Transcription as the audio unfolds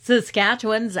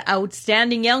Saskatchewan's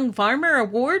Outstanding Young Farmer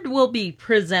Award will be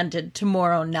presented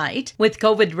tomorrow night. With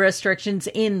COVID restrictions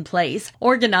in place,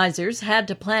 organizers had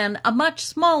to plan a much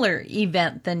smaller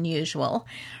event than usual.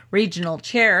 Regional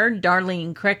Chair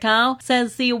Darlene Krakow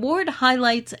says the award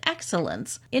highlights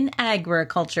excellence in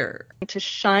agriculture. To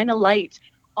shine a light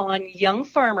on young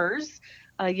farmers,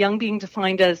 young being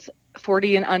defined as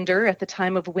 40 and under at the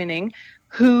time of winning,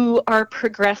 who are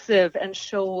progressive and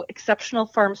show exceptional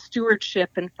farm stewardship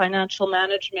and financial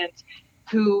management,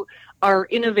 who are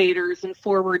innovators and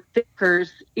forward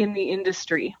thinkers in the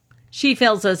industry. She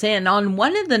fills us in on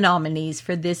one of the nominees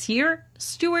for this year,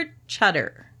 Stuart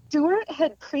Chutter. Stuart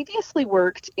had previously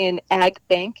worked in ag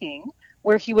banking,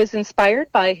 where he was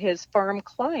inspired by his farm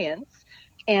clients,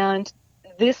 and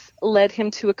this led him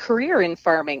to a career in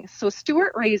farming. So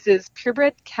Stuart raises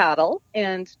purebred cattle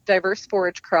and diverse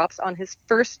forage crops on his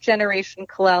first-generation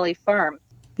Kalali farm.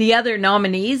 The other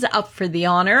nominees up for the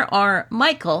honor are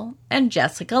Michael and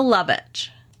Jessica Lovich.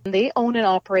 They own and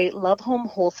operate Love Home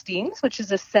Holsteins, which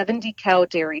is a 70-cow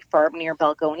dairy farm near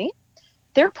Balgonie.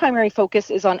 Their primary focus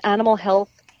is on animal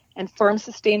health and farm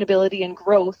sustainability and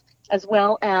growth, as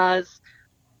well as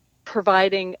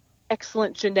providing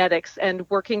excellent genetics and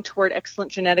working toward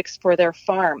excellent genetics for their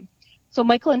farm. So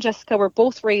Michael and Jessica were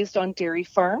both raised on dairy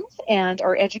farms and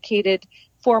are educated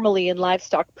formally in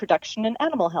livestock production and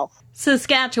animal health.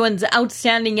 Saskatchewan's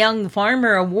Outstanding Young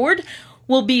Farmer Award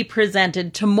will be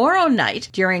presented tomorrow night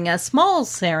during a small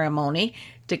ceremony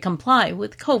to comply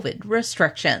with COVID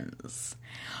restrictions.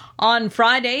 On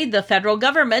Friday, the federal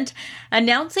government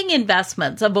announcing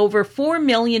investments of over $4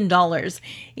 million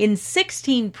in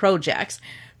 16 projects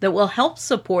that will help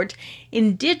support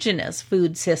Indigenous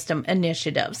food system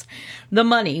initiatives. The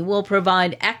money will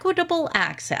provide equitable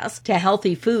access to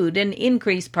healthy food and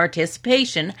increase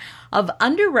participation of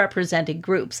underrepresented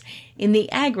groups in the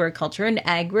agriculture and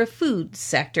agri-food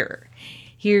sector.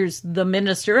 Here's the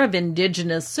Minister of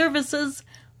Indigenous Services,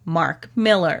 Mark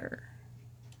Miller.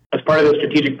 As part of the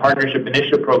Strategic Partnership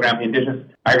Initiative Program, the Indigenous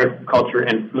Agriculture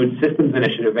and Food Systems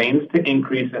Initiative aims to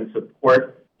increase and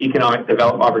support economic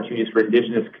development opportunities for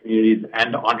Indigenous communities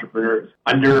and entrepreneurs.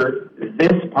 Under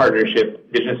this partnership,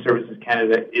 Indigenous Services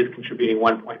Canada is contributing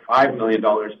 $1.5 million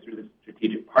through the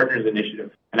Strategic Partners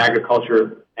Initiative, and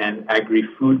Agriculture and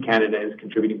Agri-Food Canada is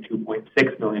contributing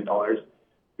 $2.6 million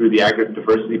through the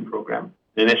Agri-Diversity Program,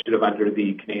 an initiative under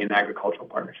the Canadian Agricultural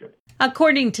Partnership.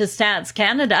 According to Stats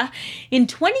Canada, in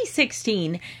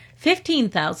 2016,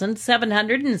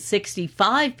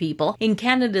 15,765 people in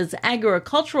Canada's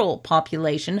agricultural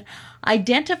population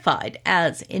identified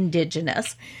as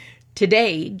Indigenous.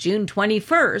 Today, June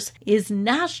 21st, is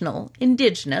National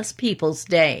Indigenous Peoples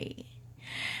Day.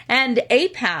 And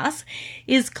APAS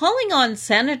is calling on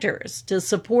senators to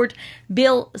support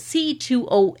Bill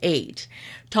C-208.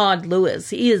 Todd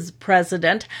Lewis is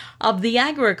president of the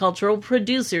Agricultural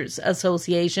Producers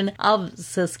Association of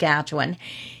Saskatchewan.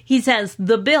 He says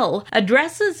the bill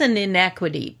addresses an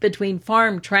inequity between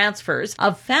farm transfers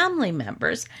of family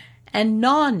members and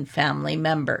non-family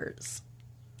members.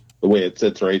 The way it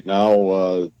sits right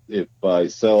now, if I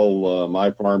sell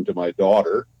my farm to my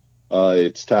daughter,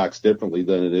 it's taxed differently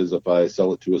than it is if I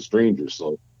sell it to a stranger.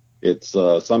 So it's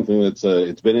something that's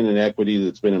it's been an inequity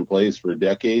that's been in place for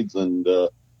decades, and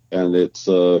it's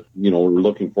we're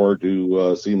looking forward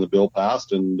to seeing the bill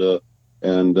passed and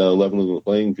leveling the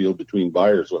playing field between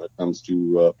buyers when it comes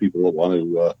to people that want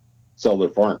to sell their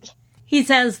farms. He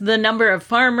says the number of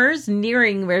farmers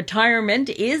nearing retirement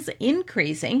is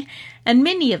increasing, and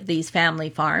many of these family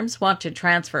farms want to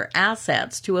transfer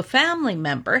assets to a family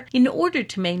member in order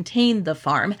to maintain the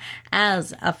farm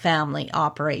as a family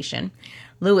operation.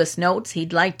 Lewis notes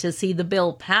he'd like to see the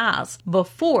bill pass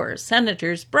before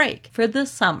senators break for the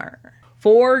summer.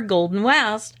 For Golden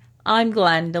West, I'm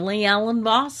Glendalee Allen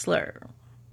Vossler.